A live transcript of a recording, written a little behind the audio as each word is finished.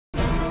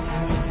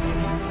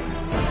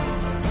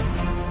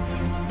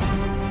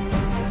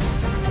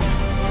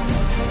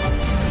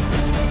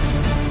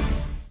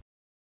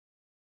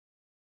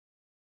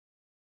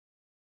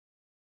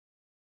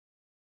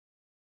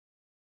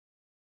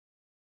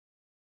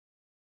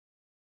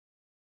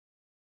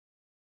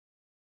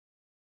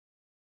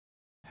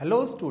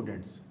Hello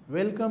students,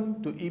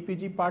 welcome to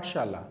EPG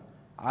Pathshala.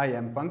 I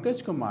am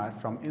Pankaj Kumar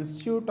from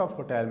Institute of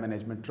Hotel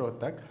Management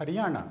Rohtak,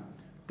 Haryana.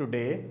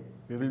 Today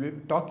we will be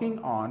talking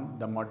on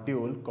the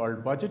module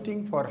called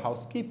Budgeting for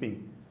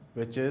Housekeeping,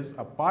 which is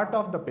a part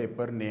of the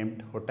paper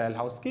named Hotel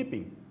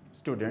Housekeeping.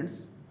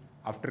 Students,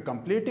 after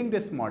completing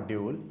this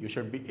module, you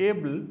should be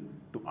able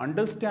to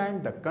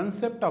understand the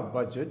concept of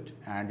budget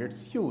and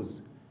its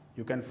use.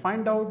 You can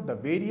find out the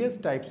various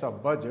types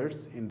of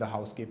budgets in the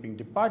housekeeping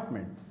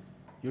department.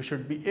 You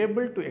should be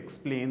able to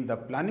explain the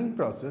planning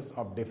process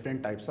of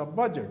different types of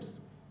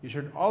budgets. You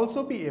should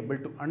also be able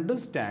to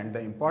understand the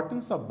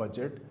importance of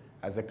budget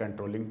as a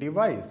controlling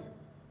device.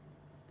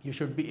 You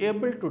should be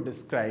able to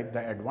describe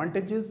the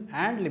advantages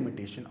and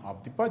limitation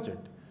of the budget.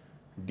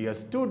 Dear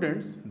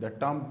students, the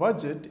term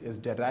budget is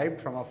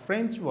derived from a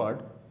French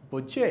word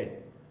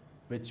budget,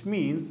 which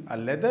means a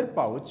leather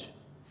pouch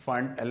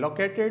fund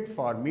allocated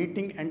for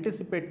meeting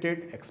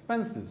anticipated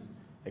expenses.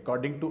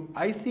 According to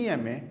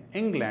ICMA,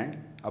 England,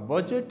 a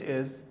budget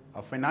is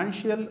a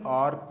financial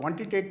or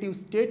quantitative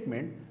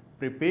statement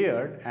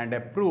prepared and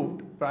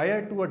approved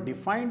prior to a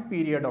defined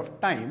period of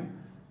time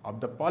of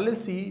the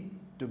policy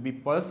to be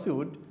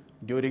pursued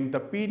during the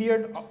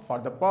period for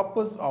the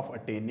purpose of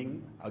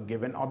attaining a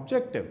given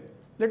objective.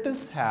 Let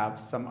us have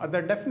some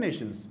other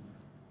definitions,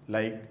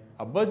 like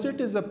a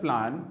budget is a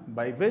plan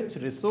by which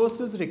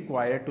resources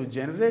required to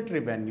generate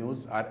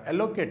revenues are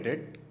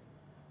allocated.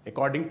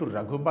 According to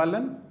Raghu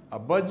Balan, a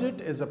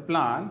budget is a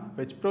plan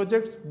which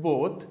projects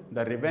both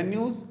the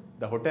revenues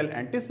the hotel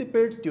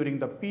anticipates during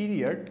the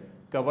period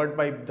covered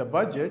by the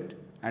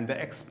budget and the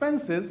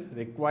expenses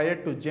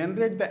required to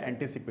generate the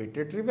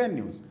anticipated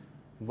revenues,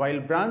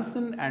 while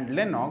Branson and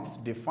Lennox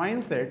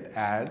defines it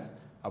as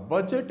a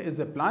budget is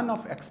a plan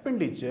of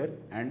expenditure,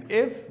 and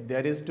if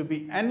there is to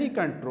be any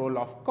control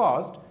of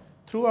cost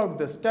throughout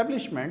the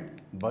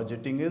establishment,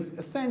 budgeting is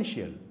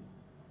essential.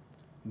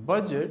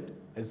 Budget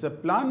is a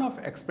plan of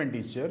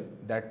expenditure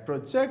that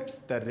projects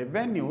the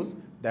revenues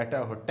that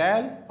a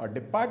hotel or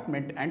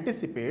department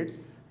anticipates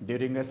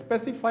during a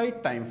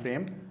specified time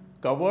frame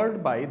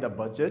covered by the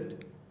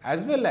budget,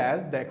 as well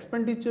as the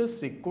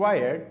expenditures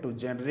required to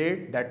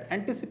generate that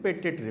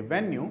anticipated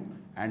revenue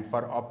and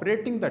for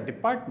operating the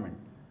department.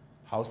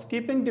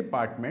 Housekeeping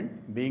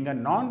department, being a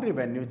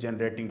non-revenue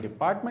generating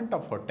department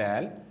of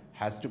hotel,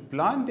 has to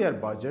plan their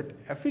budget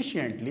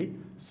efficiently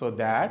so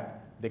that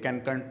they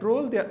can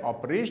control their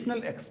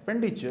operational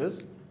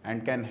expenditures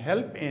and can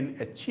help in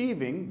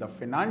achieving the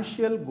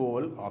financial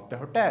goal of the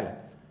hotel.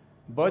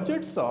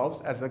 Budget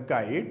serves as a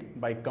guide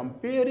by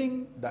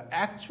comparing the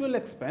actual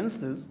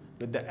expenses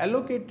with the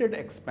allocated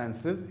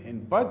expenses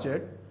in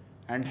budget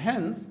and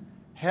hence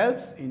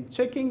helps in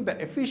checking the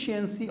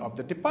efficiency of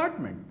the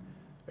department.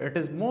 It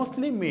is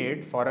mostly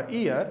made for a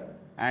year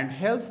and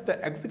helps the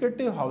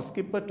executive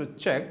housekeeper to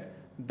check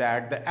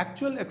that the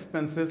actual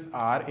expenses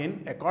are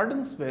in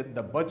accordance with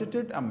the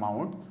budgeted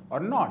amount or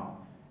not.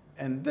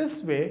 In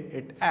this way,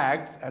 it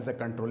acts as a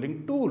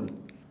controlling tool.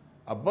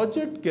 A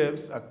budget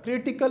gives a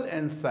critical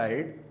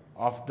insight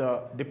of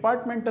the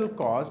departmental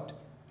cost,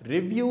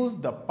 reviews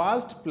the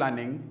past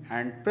planning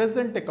and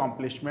present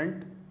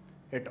accomplishment.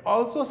 It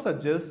also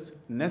suggests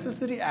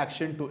necessary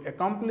action to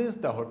accomplish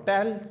the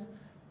hotel's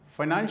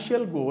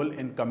financial goal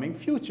in coming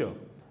future.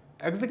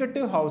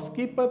 Executive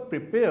housekeeper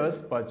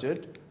prepares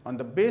budget on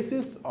the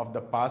basis of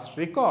the past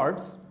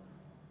records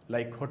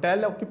like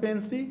hotel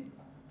occupancy,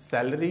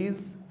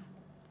 salaries,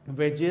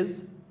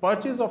 wages,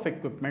 purchase of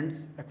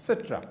equipments,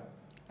 etc.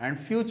 and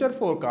future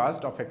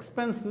forecast of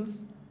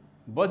expenses.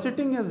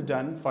 Budgeting is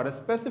done for a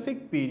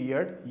specific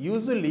period,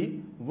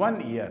 usually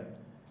 1 year.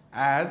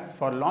 As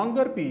for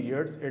longer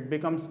periods, it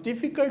becomes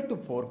difficult to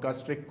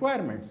forecast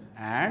requirements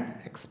and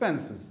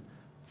expenses.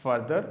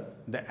 Further,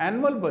 the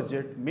annual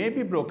budget may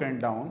be broken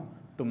down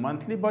to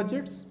monthly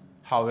budgets.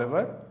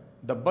 However,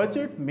 the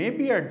budget may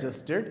be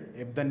adjusted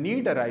if the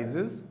need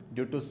arises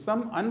due to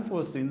some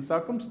unforeseen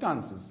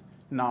circumstances.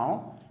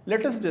 Now,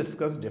 let us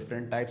discuss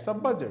different types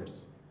of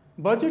budgets.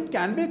 Budget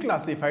can be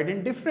classified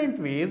in different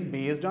ways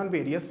based on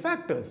various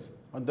factors.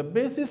 On the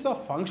basis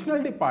of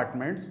functional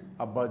departments,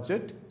 a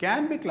budget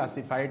can be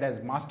classified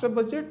as master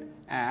budget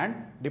and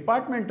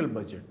departmental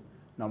budget.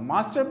 Now,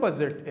 master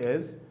budget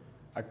is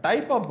a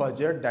type of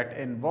budget that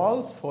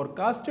involves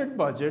forecasted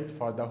budget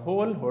for the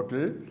whole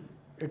hotel.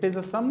 It is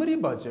a summary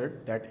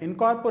budget that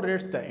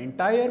incorporates the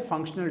entire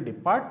functional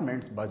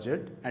department's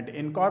budget and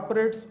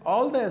incorporates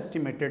all the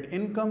estimated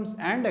incomes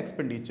and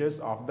expenditures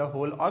of the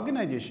whole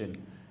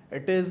organization.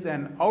 It is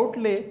an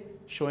outlay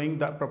showing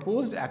the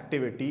proposed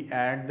activity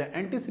and the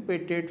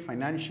anticipated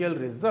financial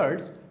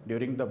results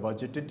during the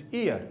budgeted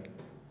year.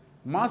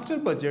 Master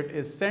budget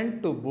is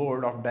sent to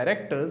Board of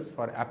Directors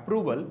for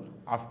approval.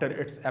 After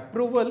its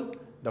approval,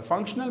 the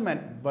functional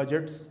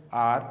budgets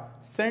are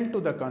sent to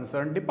the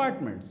concerned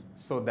departments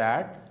so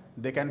that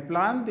they can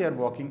plan their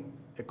working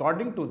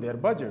according to their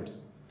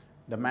budgets.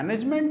 The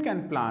management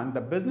can plan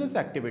the business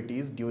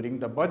activities during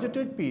the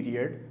budgeted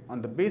period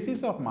on the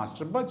basis of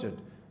master budget.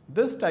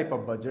 This type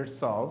of budget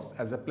serves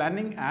as a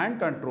planning and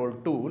control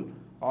tool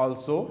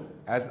Also,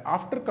 as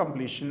after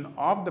completion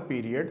of the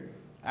period,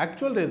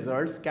 actual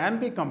results can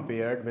be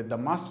compared with the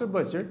master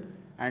budget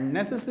and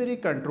necessary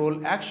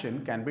control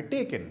action can be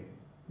taken.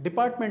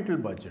 Departmental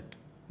budget.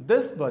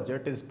 This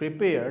budget is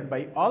prepared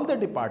by all the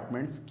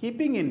departments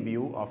keeping in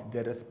view of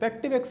their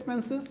respective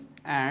expenses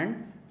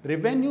and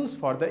revenues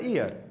for the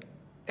year.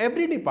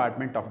 Every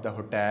department of the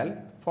hotel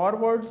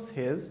forwards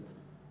his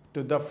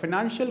to the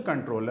financial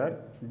controller.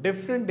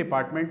 Different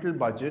departmental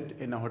budget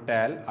in a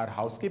hotel are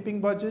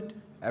housekeeping budget,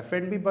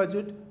 F&B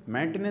budget,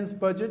 maintenance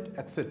budget,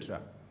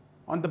 etc.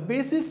 On the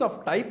basis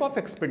of type of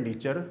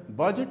expenditure,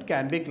 budget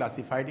can be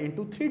classified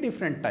into three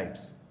different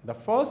types. The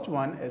first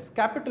one is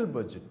capital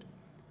budget.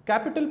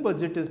 Capital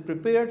budget is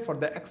prepared for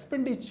the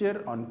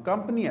expenditure on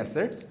company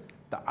assets.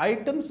 The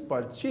items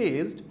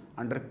purchased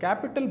under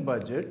capital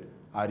budget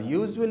are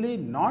usually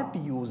not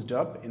used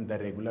up in the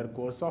regular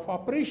course of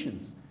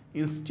operations.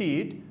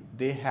 Instead,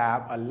 they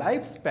have a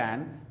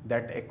lifespan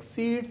that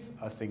exceeds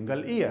a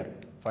single year.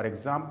 For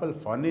example,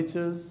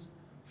 furnitures,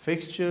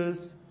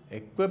 fixtures,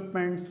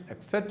 equipments,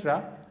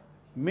 etc.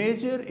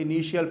 Major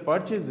initial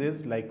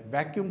purchases like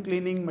vacuum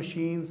cleaning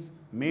machines,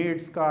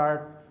 maid's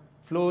cart,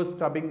 floor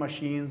scrubbing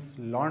machines,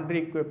 laundry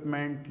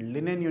equipment,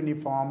 linen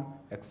uniform,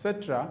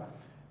 etc.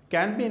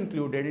 can be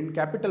included in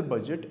capital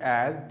budget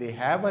as they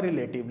have a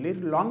relatively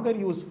longer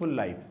useful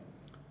life.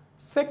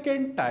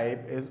 Second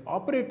type is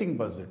operating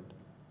budget.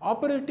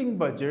 Operating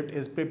budget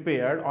is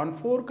prepared on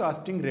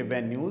forecasting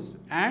revenues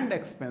and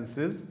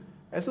expenses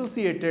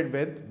associated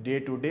with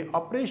day-to-day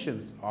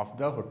operations of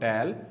the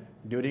hotel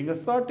during a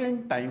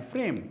certain time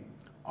frame.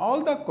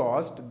 All the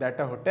cost that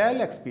a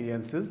hotel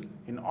experiences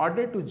in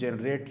order to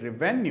generate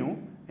revenue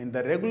in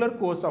the regular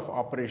course of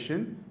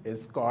operation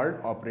is called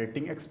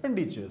operating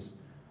expenditures.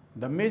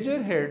 The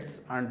major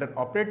heads under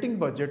operating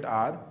budget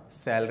are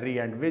salary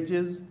and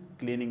wages,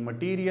 cleaning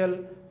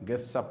material,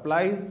 guest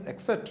supplies,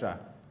 etc.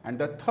 And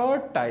the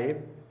third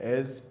type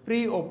is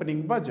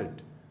pre-opening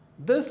budget.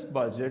 This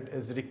budget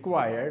is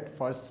required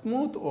for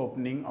smooth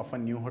opening of a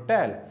new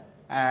hotel,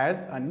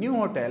 as a new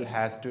hotel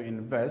has to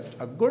invest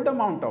a good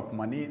amount of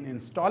money in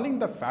installing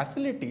the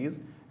facilities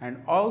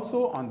and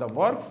also on the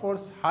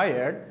workforce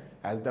hired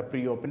as the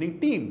pre-opening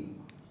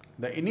team.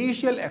 The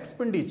initial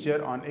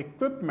expenditure on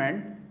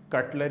equipment,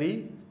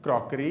 cutlery,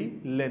 crockery,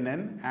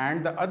 linen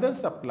and the other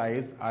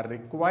supplies are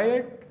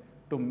required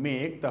to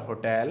make the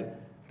hotel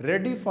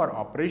ready for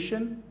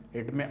operation.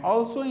 It may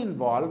also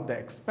involve the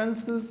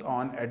expenses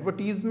on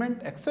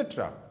advertisement,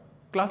 etc.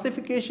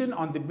 Classification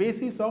on the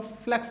basis of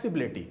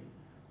flexibility.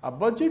 A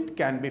budget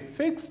can be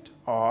fixed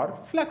or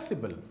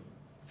flexible.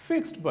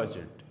 Fixed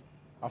budget.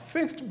 A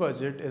fixed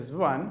budget is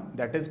one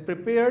that is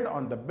prepared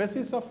on the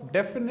basis of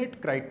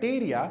definite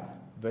criteria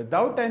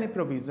without any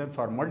provision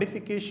for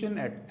modification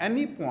at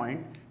any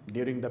point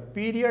during the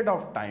period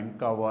of time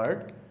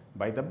covered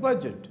by the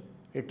budget.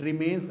 It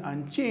remains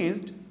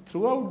unchanged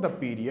throughout the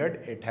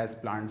period it has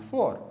planned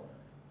for.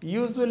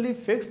 Usually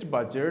fixed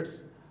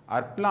budgets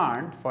are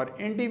planned for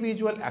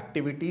individual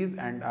activities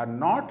and are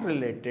not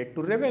related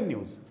to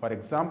revenues. For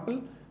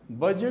example,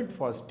 budget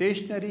for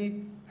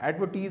stationery,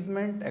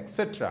 advertisement,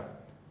 etc.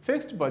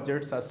 Fixed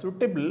budgets are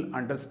suitable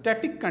under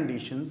static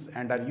conditions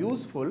and are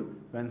useful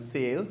when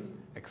sales,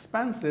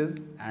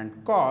 expenses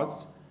and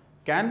costs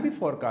can be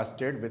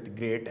forecasted with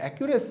great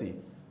accuracy.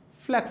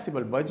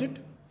 Flexible budget.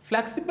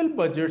 Flexible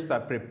budgets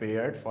are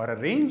prepared for a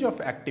range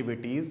of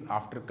activities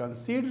after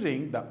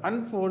considering the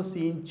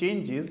unforeseen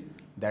changes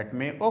that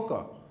may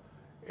occur.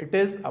 It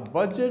is a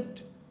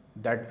budget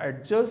that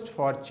adjusts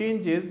for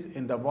changes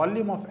in the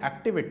volume of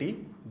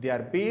activity. They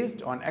are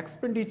based on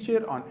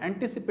expenditure on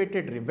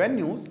anticipated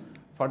revenues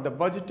for the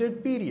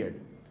budgeted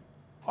period.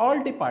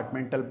 All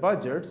departmental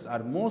budgets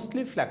are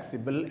mostly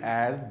flexible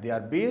as they are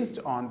based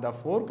on the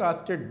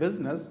forecasted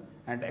business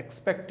and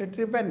expected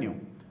revenue.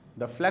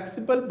 The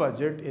flexible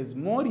budget is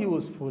more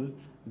useful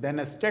than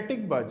a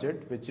static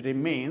budget which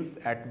remains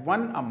at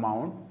one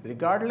amount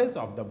regardless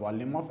of the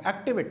volume of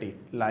activity,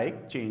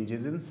 like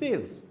changes in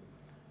sales.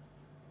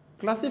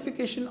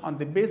 Classification on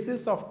the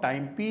basis of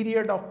time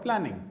period of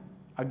planning.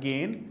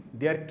 Again,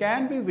 there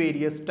can be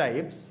various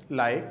types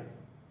like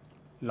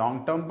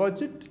long-term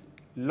budget.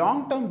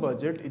 Long-term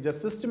budget is a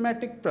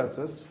systematic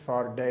process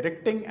for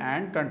directing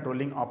and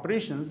controlling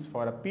operations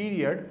for a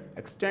period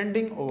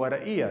extending over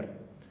a year.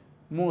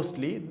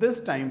 Mostly, this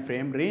time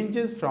frame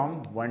ranges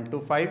from 1 to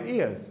 5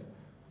 years.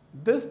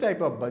 This type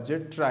of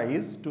budget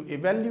tries to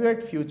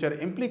evaluate future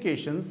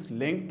implications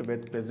linked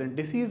with present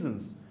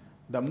decisions.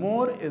 The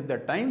more is the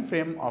time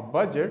frame of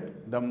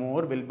budget, the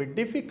more will be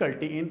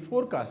difficulty in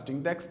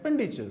forecasting the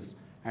expenditures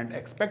and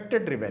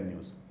expected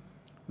revenues.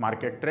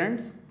 Market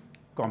trends,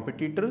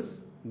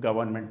 competitors,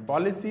 government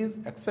policies,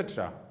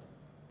 etc.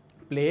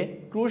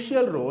 play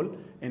crucial role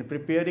in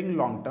preparing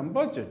long-term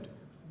budget.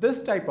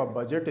 This type of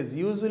budget is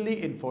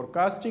usually in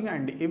forecasting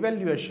and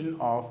evaluation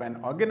of an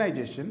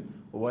organization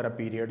over a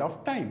period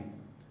of time.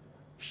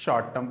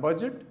 Short-term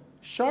budget.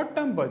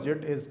 Short-term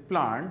budget is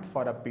planned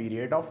for a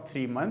period of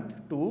 3 months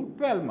to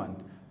 12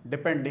 months.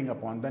 depending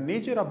upon the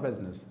nature of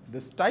business.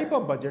 This type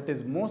of budget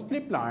is mostly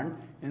planned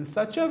in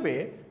such a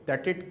way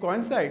that it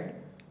coincides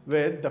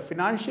with the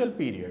financial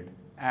period,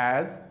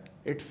 as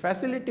it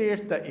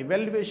facilitates the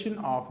evaluation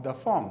of the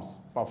firm's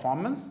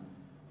performance.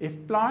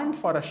 If planned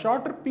for a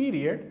shorter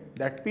period,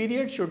 that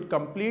period should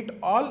complete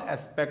all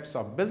aspects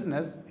of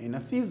business in a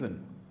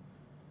season.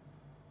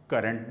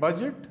 Current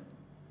budget.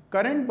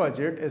 Current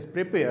budget is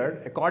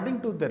prepared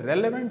according to the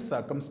relevant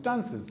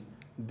circumstances.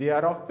 They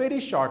are of very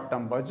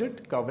short-term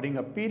budget covering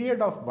a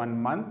period of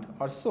 1 month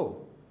or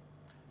so.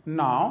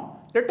 Now,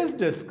 let us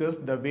discuss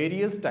the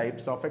various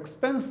types of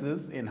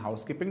expenses in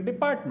housekeeping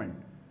department.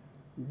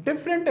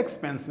 Different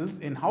expenses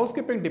in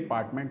housekeeping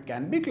department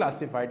can be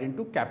classified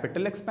into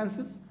capital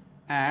expenses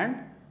and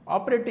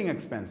operating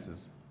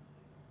expenses.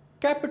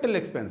 Capital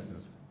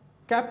expenses.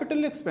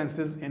 Capital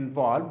expenses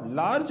involve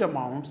large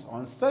amounts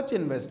on such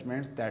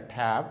investments that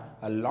have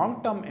a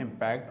long-term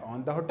impact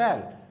on the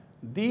hotel.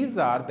 These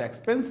are the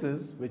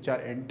expenses which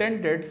are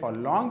intended for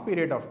long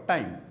period of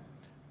time.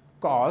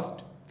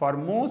 Cost for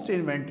most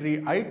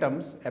inventory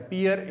items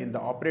appear in the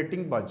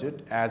operating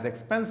budget as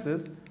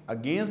expenses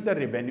against the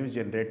revenue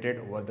generated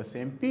over the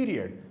same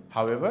period.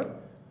 However,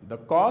 the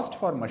cost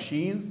for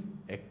machines,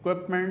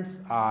 equipments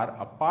are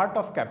a part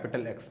of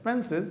capital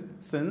expenses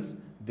since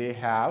they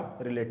have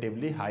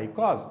relatively high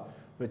cost,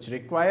 which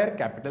require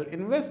capital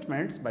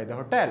investments by the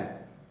hotel.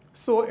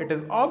 So, it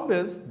is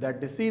obvious that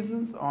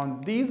decisions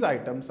on these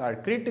items are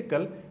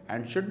critical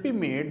and should be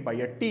made by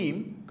a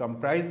team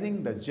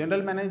comprising the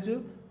general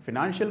manager,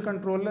 financial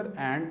controller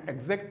and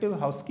executive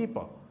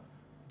housekeeper.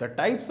 The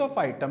types of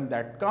item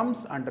that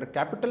comes under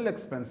capital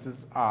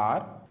expenses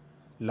are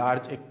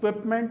large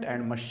equipment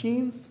and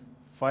machines,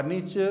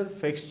 furniture,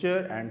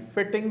 fixture and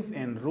fittings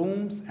in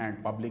rooms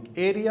and public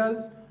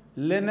areas,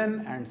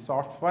 linen and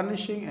soft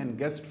furnishing in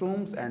guest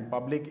rooms and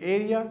public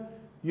area,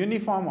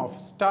 uniform of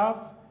staff,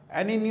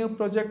 any new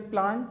project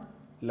planned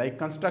like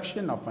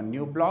construction of a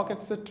new block,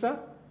 etc.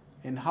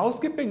 In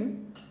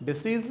housekeeping,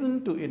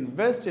 decision to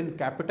invest in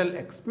capital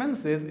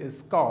expenses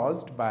is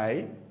caused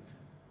by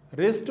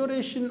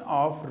restoration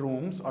of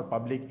rooms or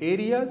public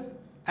areas,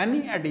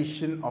 any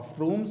addition of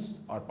rooms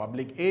or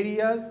public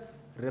areas,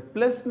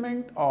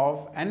 replacement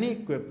of any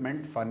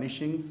equipment,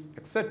 furnishings,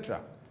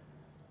 etc.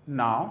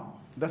 Now,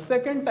 the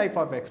second type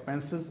of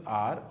expenses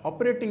are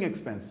operating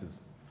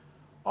expenses.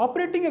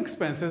 Operating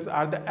expenses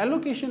are the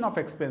allocation of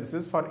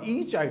expenses for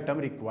each item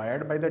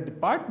required by the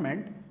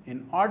department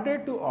in order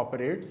to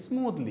operate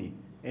smoothly.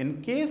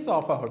 In case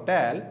of a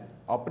hotel,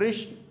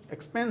 operation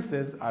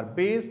expenses are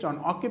based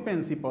on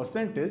occupancy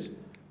percentage.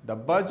 The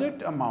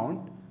budget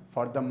amount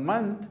for the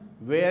month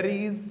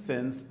varies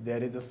since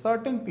there is a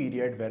certain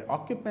period where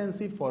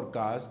occupancy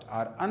forecasts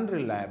are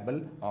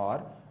unreliable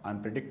or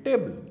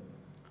unpredictable.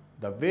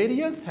 The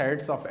various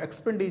heads of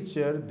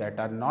expenditure that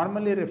are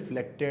normally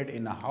reflected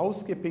in a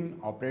housekeeping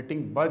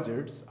operating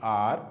budgets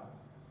are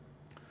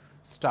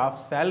staff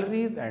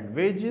salaries and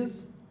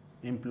wages,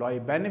 employee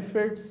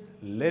benefits,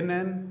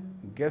 linen,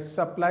 guest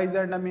supplies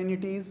and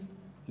amenities,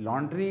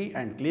 laundry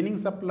and cleaning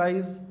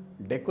supplies,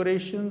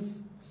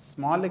 decorations,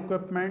 small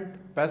equipment,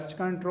 pest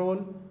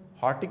control,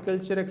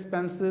 horticulture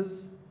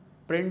expenses,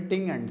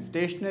 printing and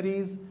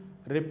stationeries,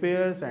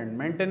 repairs and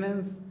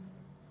maintenance,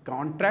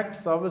 contract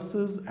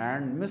services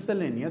and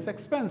miscellaneous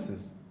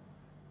expenses.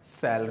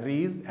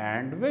 Salaries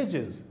and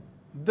wages.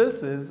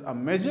 This is a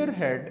major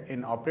head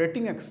in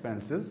operating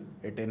expenses.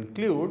 It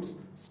includes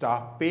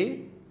staff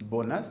pay,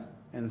 bonus,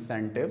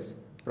 incentives,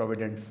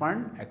 provident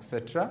fund,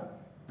 etc.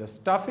 The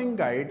staffing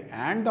guide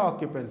and the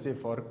occupancy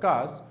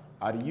forecast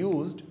are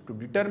used to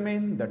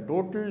determine the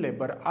total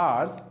labor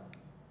hours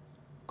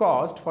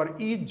cost for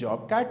each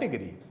job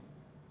category.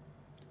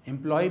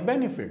 Employee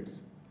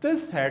benefits.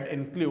 This head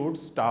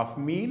includes staff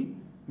meal,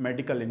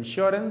 medical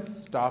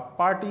insurance, staff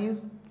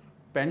parties,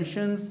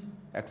 pensions,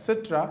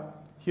 etc.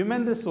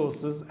 Human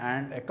resources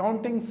and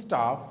accounting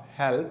staff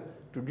help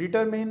to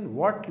determine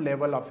what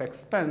level of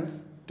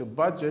expense to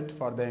budget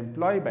for the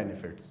employee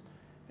benefits.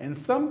 In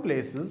some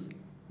places,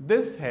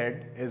 this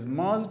head is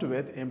merged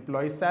with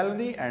employee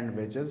salary and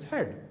wages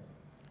head.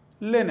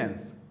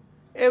 Linens.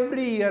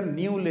 Every year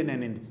new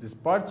linen is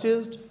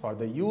purchased for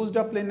the used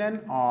up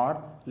linen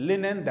or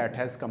linen that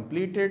has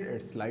completed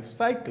its life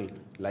cycle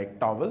like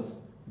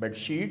towels, bed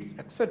sheets,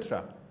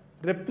 etc.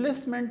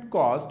 Replacement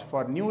cost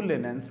for new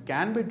linens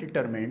can be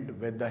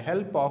determined with the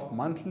help of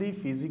monthly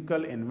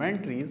physical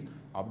inventories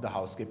of the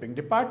housekeeping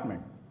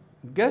department.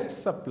 Guest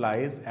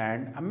supplies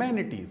and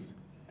amenities.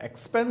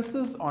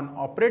 Expenses on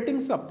operating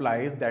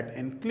supplies that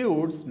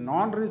includes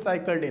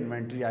non-recycled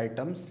inventory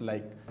items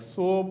like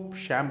soap,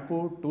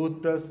 shampoo,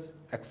 toothbrush,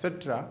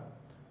 etc.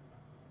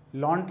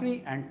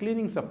 Laundry and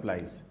cleaning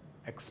supplies.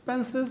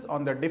 Expenses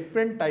on the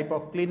different type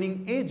of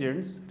cleaning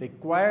agents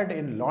required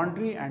in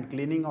laundry and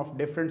cleaning of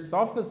different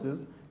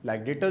surfaces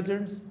like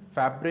detergents,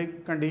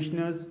 fabric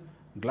conditioners,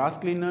 glass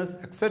cleaners,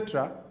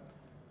 etc.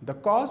 The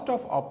cost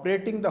of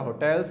operating the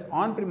hotel's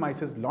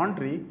on-premises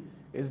laundry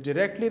is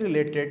directly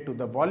related to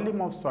the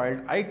volume of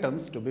soiled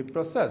items to be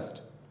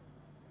processed.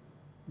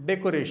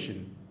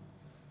 Decoration.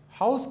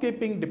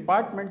 Housekeeping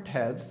department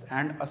helps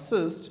and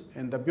assists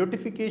in the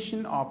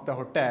beautification of the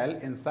hotel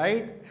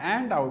inside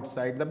and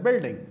outside the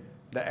building.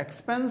 The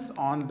expense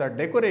on the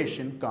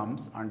decoration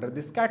comes under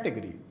this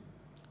category.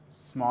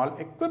 Small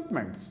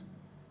equipments.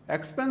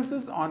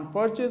 Expenses on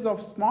purchase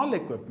of small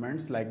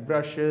equipments like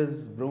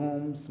brushes,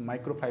 brooms,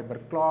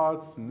 microfiber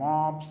cloths,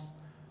 mops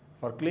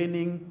for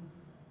cleaning,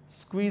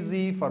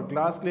 squeegee for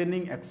glass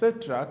cleaning,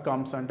 etc.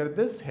 comes under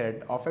this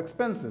head of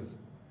expenses.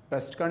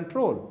 Pest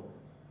control.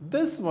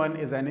 This one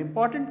is an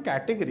important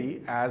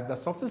category as the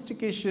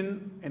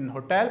sophistication in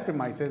hotel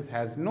premises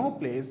has no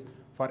place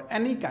for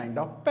any kind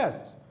of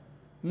pests.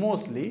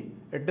 Mostly,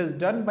 it is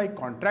done by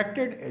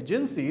contracted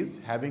agencies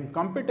having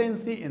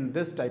competency in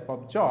this type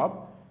of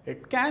job.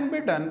 It can be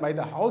done by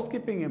the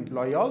housekeeping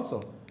employee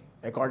also.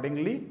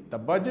 Accordingly, the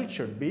budget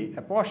should be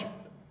apportioned.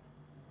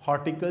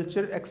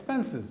 Horticulture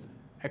expenses.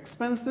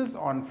 Expenses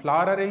on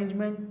flower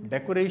arrangement,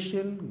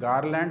 decoration,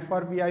 garland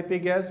for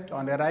VIP guests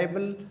on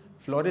arrival,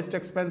 florist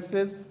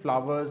expenses,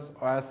 flowers,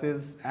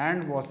 oases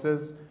and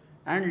vases,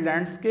 and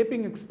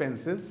landscaping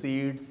expenses,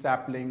 seeds,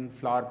 sapling,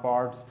 flower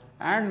pots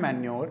and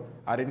manure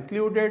are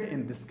included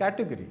in this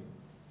category.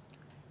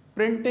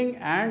 Printing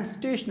and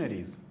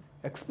stationeries.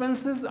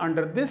 Expenses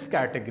under this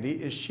category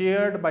is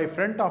shared by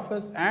front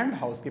office and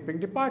housekeeping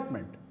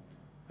department.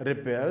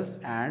 Repairs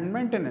and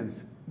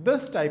maintenance.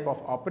 This type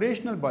of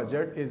operational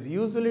budget is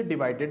usually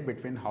divided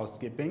between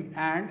housekeeping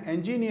and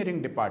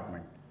engineering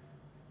department.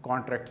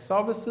 Contract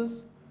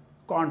services.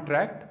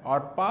 Contract or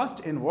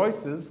past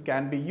invoices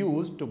can be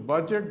used to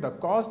budget the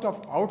cost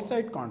of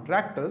outside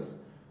contractors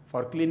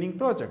for cleaning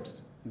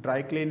projects,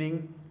 dry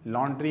cleaning,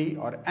 laundry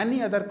or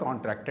any other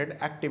contracted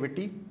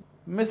activity.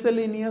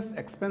 Miscellaneous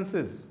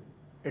expenses.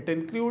 It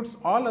includes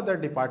all other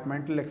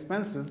departmental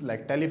expenses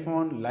like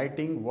telephone,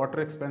 lighting,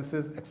 water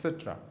expenses,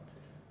 etc.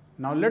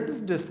 Now let us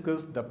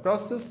discuss the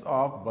process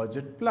of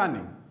budget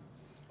planning.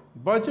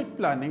 Budget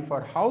planning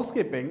for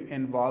housekeeping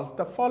involves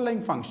the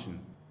following function: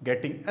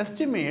 getting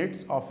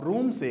estimates of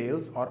room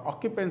sales or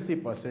occupancy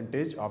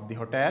percentage of the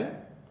hotel,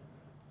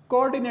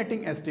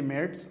 coordinating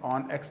estimates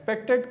on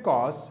expected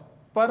costs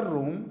per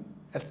room,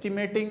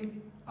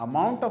 estimating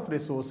amount of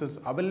resources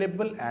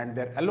available and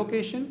their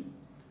allocation,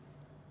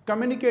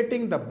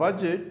 communicating the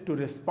budget to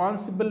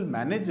responsible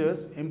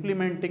managers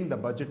implementing the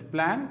budget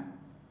plan.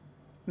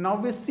 Now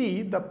we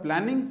see the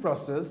planning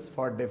process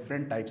for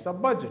different types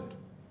of budget.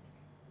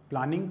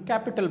 Planning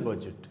capital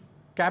budget.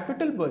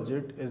 Capital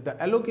budget is the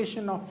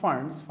allocation of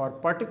funds for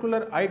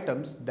particular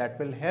items that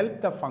will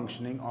help the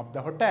functioning of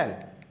the hotel.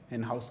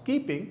 In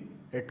housekeeping,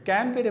 it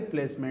can be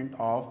replacement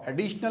of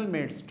additional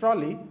maid's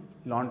trolley,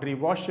 laundry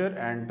washer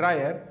and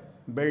dryer,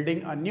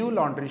 building a new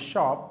laundry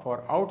shop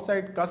for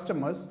outside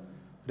customers,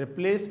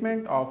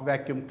 replacement of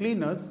vacuum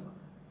cleaners,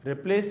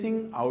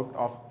 replacing out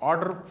of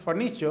order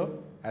furniture.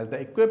 As the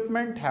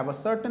equipment have a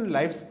certain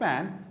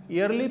lifespan,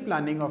 yearly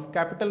planning of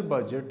capital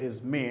budget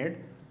is made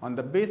on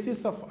the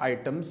basis of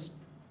items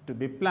to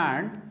be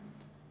planned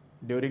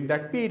during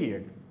that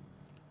period.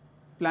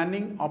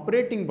 Planning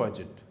operating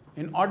budget.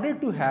 In order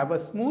to have a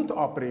smooth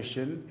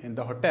operation in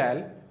the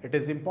hotel, it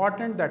is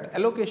important that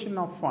allocation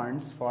of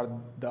funds for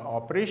the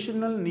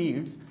operational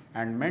needs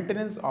and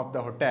maintenance of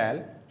the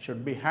hotel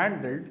should be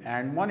handled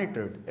and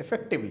monitored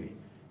effectively.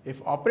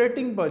 If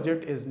operating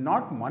budget is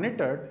not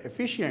monitored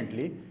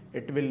efficiently,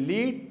 it will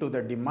lead to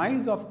the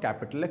demise of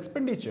capital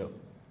expenditure.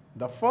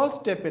 The first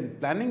step in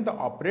planning the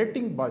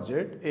operating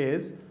budget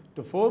is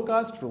to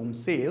forecast room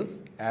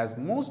sales, as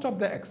most of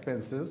the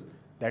expenses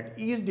that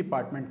each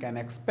department can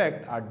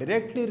expect are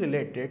directly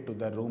related to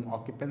the room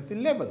occupancy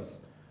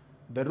levels.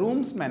 The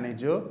rooms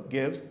manager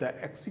gives the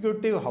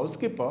executive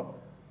housekeeper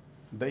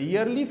the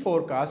yearly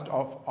forecast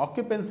of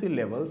occupancy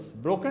levels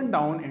broken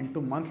down into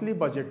monthly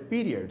budget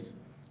periods.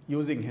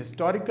 Using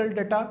historical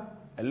data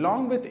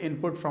along with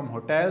input from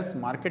hotel's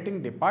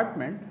marketing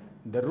department,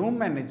 the room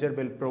manager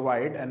will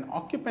provide an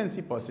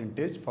occupancy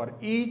percentage for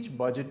each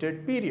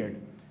budgeted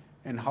period.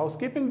 In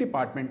housekeeping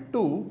department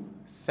too,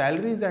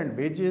 salaries and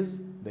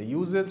wages, the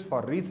uses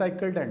for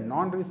recycled and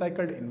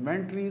non-recycled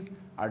inventories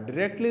are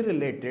directly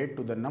related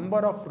to the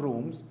number of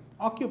rooms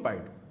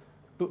occupied.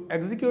 To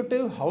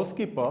executive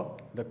housekeeper,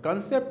 the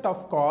concept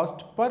of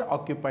cost per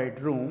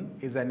occupied room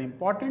is an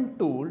important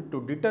tool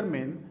to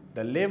determine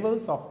the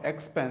levels of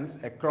expense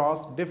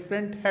across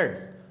different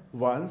heads.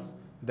 Once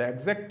the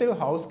executive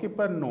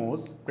housekeeper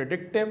knows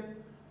predictive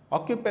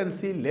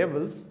occupancy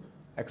levels,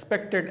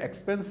 expected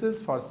expenses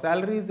for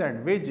salaries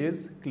and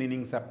wages,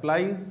 cleaning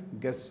supplies,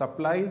 guest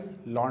supplies,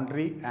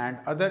 laundry and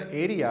other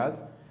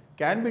areas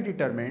can be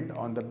determined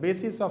on the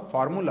basis of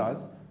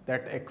formulas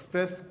that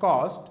express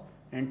cost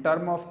in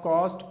terms of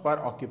cost per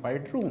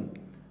occupied room.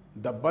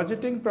 The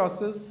budgeting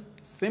process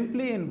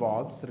simply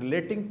involves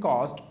relating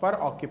cost per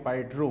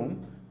occupied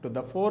room to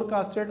the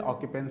forecasted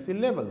occupancy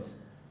levels.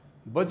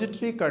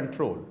 Budgetary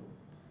control.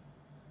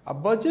 A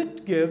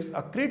budget gives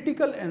a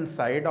critical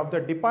insight of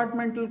the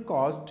departmental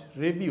cost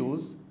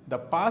reviews, the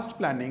past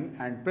planning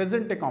and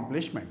present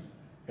accomplishment.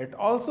 It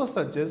also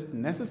suggests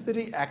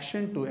necessary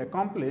action to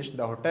accomplish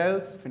the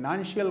hotel's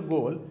financial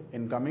goal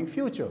in coming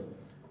future.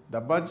 The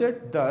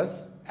budget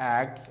thus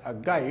acts as a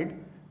guide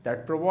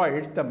that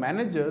provides the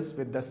managers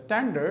with the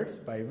standards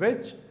by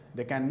which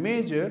they can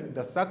measure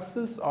the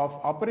success of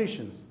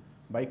operations.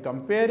 By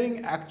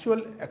comparing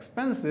actual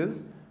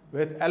expenses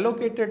with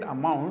allocated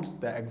amounts,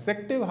 the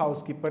executive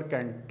housekeeper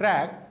can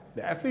track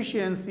the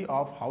efficiency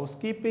of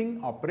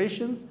housekeeping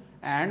operations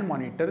and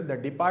monitor the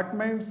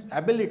department's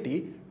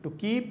ability to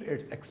keep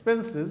its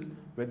expenses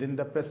within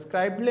the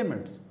prescribed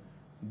limits.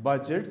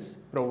 Budgets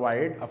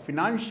provide a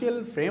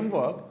financial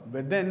framework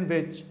within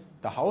which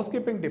the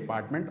housekeeping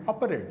department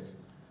operates.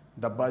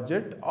 The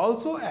budget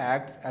also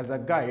acts as a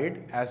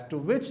guide as to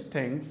which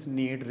things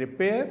need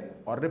repair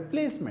or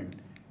replacement.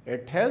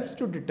 It helps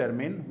to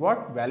determine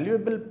what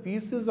valuable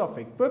pieces of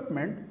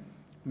equipment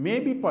may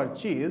be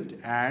purchased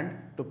and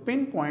to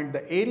pinpoint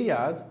the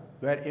areas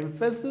where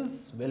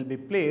emphasis will be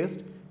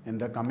placed in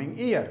the coming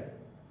year.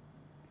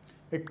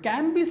 It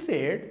can be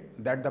said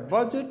that the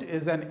budget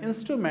is an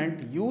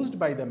instrument used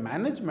by the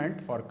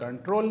management for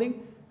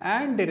controlling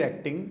and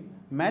directing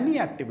many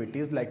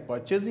activities like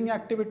purchasing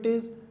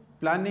activities.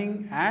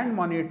 Planning and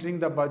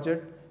monitoring the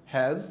budget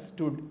helps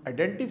to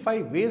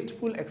identify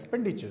wasteful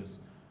expenditures.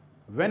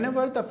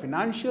 Whenever the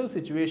financial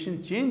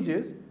situation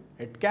changes,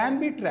 it can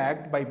be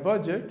tracked by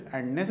budget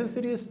and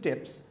necessary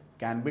steps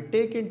can be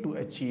taken to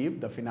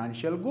achieve the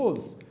financial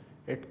goals.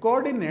 It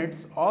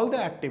coordinates all the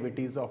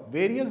activities of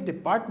various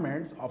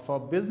departments of a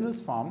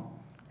business firm.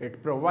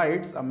 It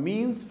provides a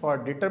means for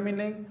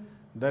determining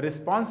the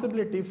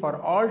responsibility for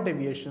all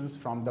deviations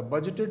from the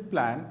budgeted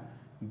plan.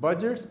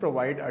 Budgets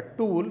provide a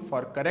tool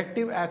for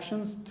corrective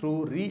actions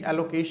through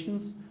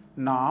reallocations.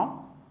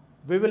 Now,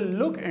 we will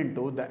look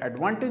into the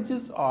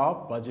advantages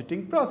of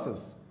budgeting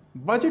process.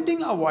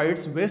 Budgeting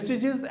avoids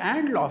wastages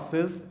and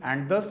losses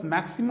and thus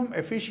maximum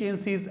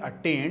efficiency is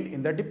attained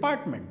in the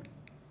department.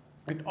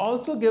 It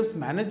also gives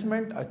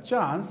management a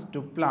chance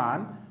to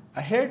plan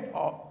ahead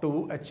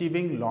to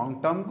achieving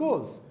long-term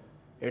goals.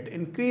 It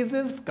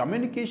increases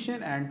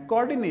communication and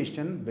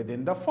coordination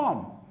within the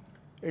firm.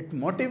 It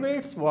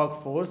motivates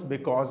workforce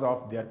because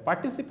of their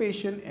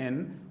participation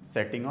in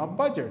setting of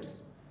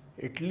budgets.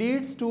 It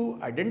leads to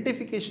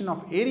identification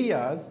of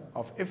areas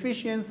of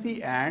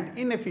efficiency and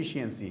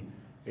inefficiency.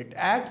 It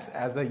acts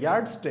as a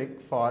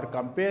yardstick for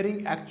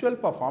comparing actual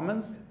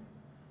performance.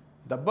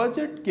 The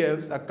budget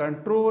gives a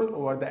control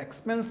over the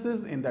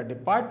expenses in the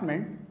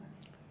department.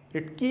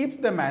 It keeps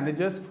the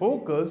managers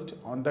focused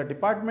on the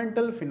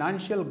departmental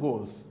financial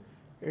goals.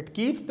 It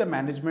keeps the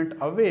management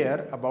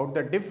aware about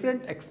the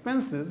different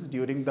expenses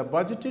during the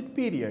budgeted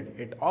period.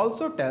 It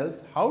also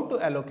tells how to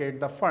allocate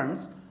the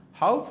funds,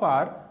 how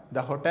far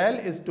the hotel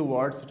is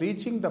towards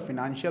reaching the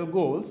financial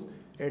goals.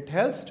 It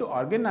helps to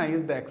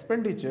organize the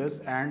expenditures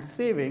and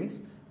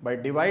savings by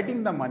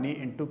dividing the money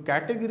into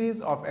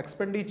categories of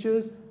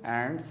expenditures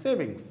and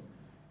savings.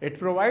 It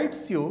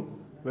provides you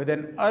with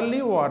an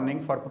early warning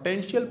for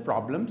potential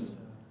problems.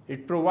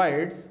 It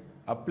provides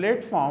a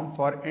platform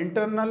for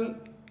internal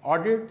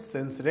audit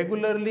since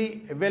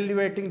regularly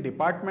evaluating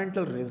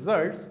departmental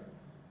results,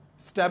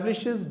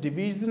 establishes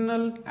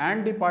divisional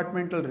and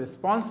departmental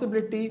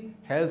responsibility,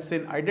 helps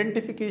in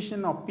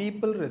identification of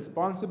people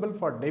responsible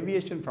for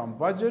deviation from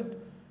budget.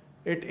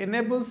 It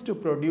enables to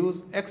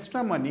produce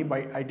extra money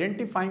by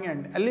identifying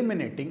and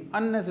eliminating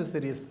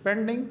unnecessary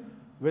spending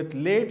with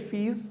late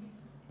fees,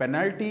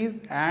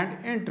 penalties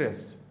and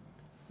interest.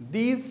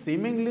 These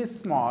seemingly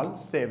small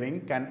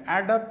savings can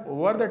add up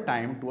over the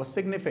time to a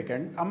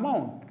significant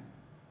amount.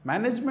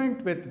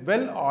 Management with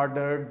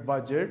well-ordered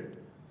budget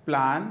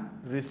plan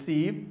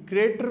receive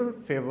greater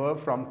favor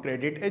from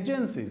credit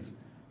agencies.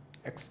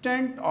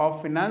 Extent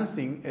of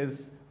financing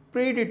is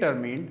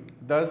predetermined,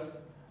 thus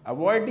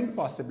avoiding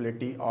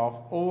possibility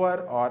of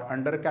over or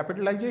under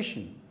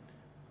capitalization.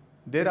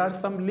 There are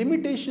some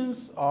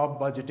limitations of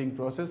budgeting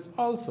process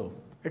also.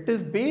 It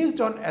is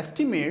based on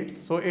estimates,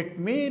 so it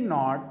may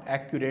not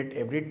accurate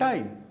every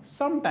time.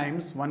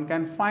 Sometimes one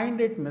can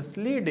find it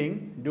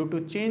misleading due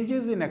to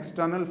changes in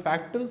external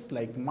factors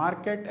like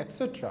market,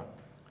 etc.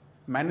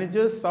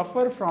 Managers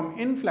suffer from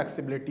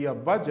inflexibility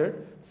of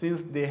budget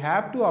since they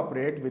have to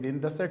operate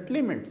within the set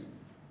limits.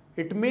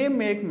 It may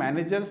make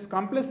managers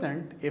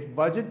complacent if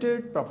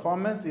budgeted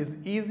performance is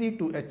easy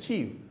to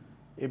achieve.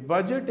 If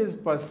budget is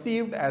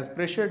perceived as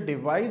pressure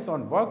device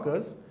on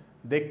workers,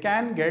 they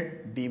can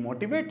get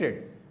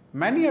demotivated.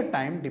 Many a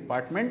time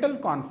departmental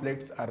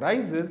conflicts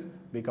arises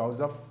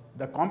because of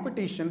the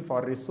competition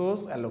for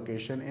resource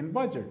allocation in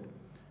budget.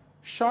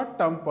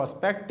 Short-term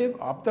perspective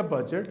of the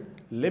budget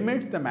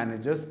limits the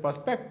manager's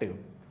perspective.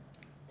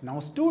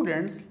 Now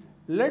students,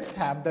 let's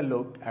have the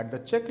look at the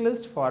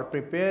checklist for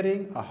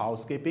preparing a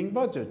housekeeping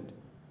budget.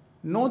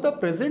 Know the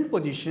present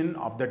position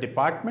of the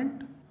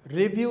department.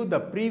 Review the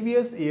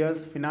previous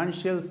year's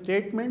financial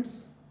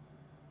statements.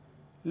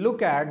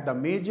 Look at the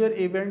major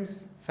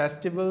events,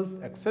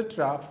 festivals,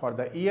 etc. for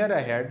the year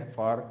ahead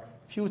for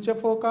future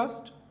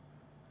forecast.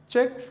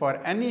 Check for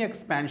any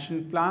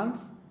expansion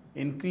plans,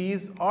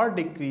 increase or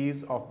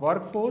decrease of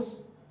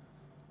workforce.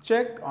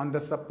 Check on the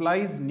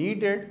supplies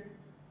needed.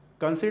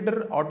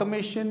 Consider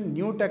automation,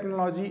 new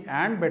technology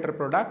and better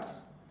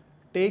products.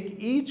 take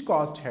each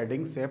cost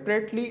heading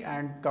separately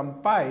and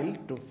compile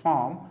to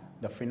form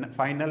the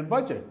final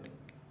budget.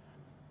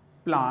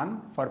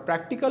 Plan for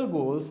practical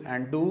goals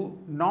and do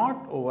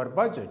not over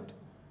budget.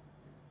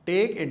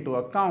 Take into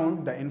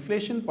account the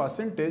inflation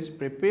percentage,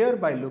 prepare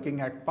by looking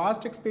at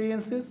past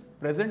experiences,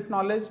 present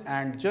knowledge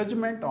and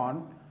judgment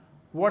on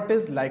what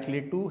is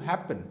likely to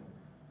happen.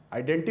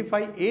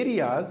 Identify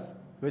areas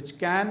which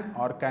can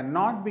or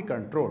cannot be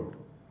controlled.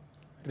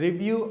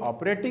 Review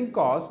operating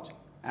cost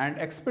and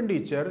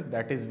expenditure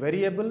that is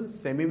variable,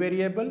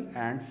 semi-variable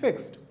and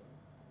fixed.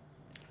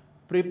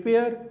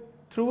 Prepare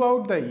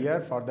throughout the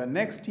year for the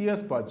next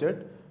year's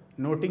budget,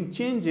 noting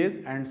changes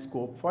and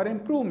scope for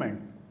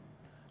improvement.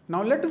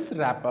 Now let us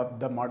wrap up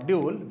the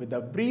module with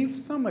a brief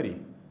summary.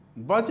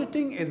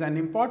 Budgeting is an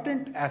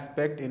important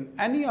aspect in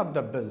any of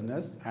the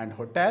business and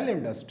hotel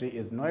industry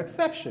is no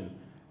exception.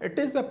 It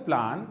is a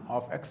plan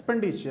of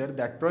expenditure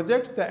that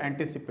projects the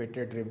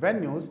anticipated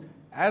revenues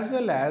as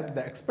well as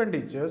the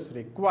expenditures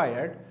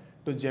required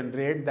to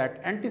generate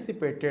that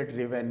anticipated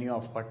revenue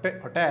of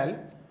hotel.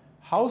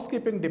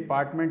 Housekeeping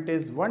department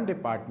is one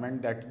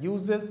department that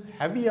uses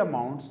heavy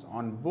amounts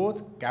on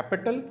both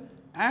capital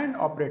and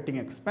operating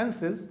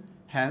expenses.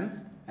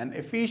 Hence, an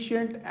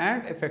efficient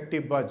and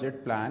effective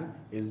budget plan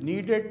is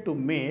needed to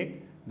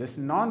make this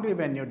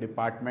non-revenue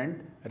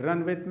department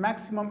run with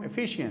maximum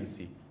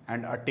efficiency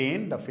and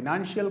attain the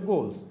financial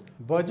goals.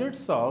 Budget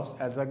serves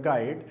as a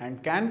guide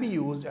and can be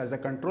used as a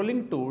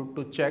controlling tool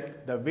to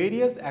check the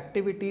various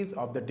activities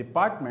of the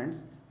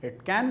departments.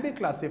 It can be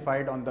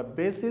classified on the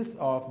basis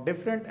of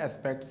different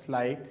aspects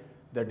like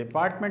the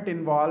department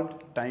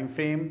involved, time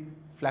frame,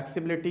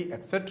 flexibility,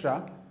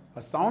 etc.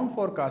 A sound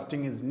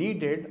forecasting is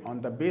needed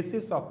on the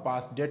basis of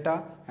past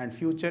data and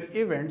future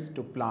events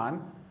to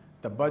plan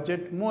the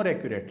budget more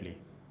accurately.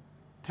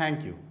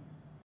 Thank you.